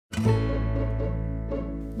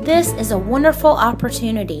This is a wonderful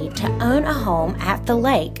opportunity to own a home at the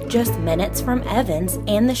lake just minutes from Evans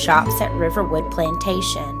and the shops at Riverwood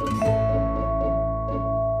Plantation.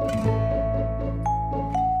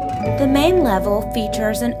 The main level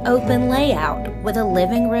features an open layout with a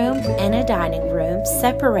living room and a dining room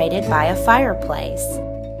separated by a fireplace.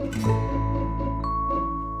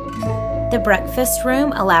 The breakfast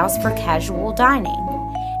room allows for casual dining,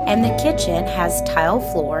 and the kitchen has tile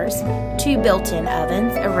floors, 2 built-in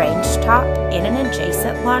ovens, a range top, and an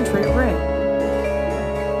adjacent laundry room.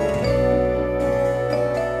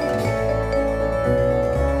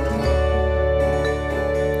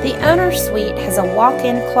 The owner's suite has a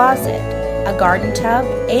walk-in closet, a garden tub,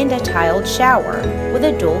 and a tiled shower with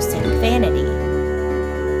a dual sink vanity.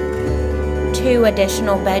 2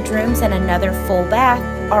 additional bedrooms and another full bath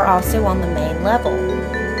are also on the main level.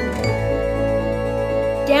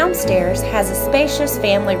 Downstairs has a spacious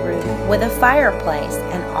family room with a fireplace,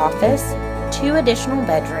 an office, 2 additional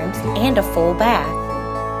bedrooms, and a full bath.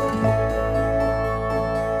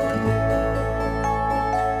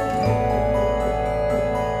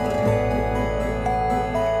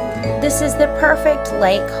 This is the perfect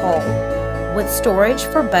lake home, with storage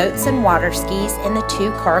for boats and water skis in the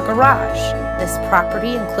 2-car garage. This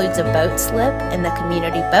property includes a boat slip in the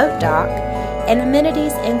community boat dock, and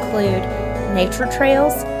amenities include nature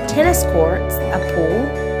trails, tennis courts, a pool,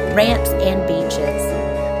 ramps, and beaches.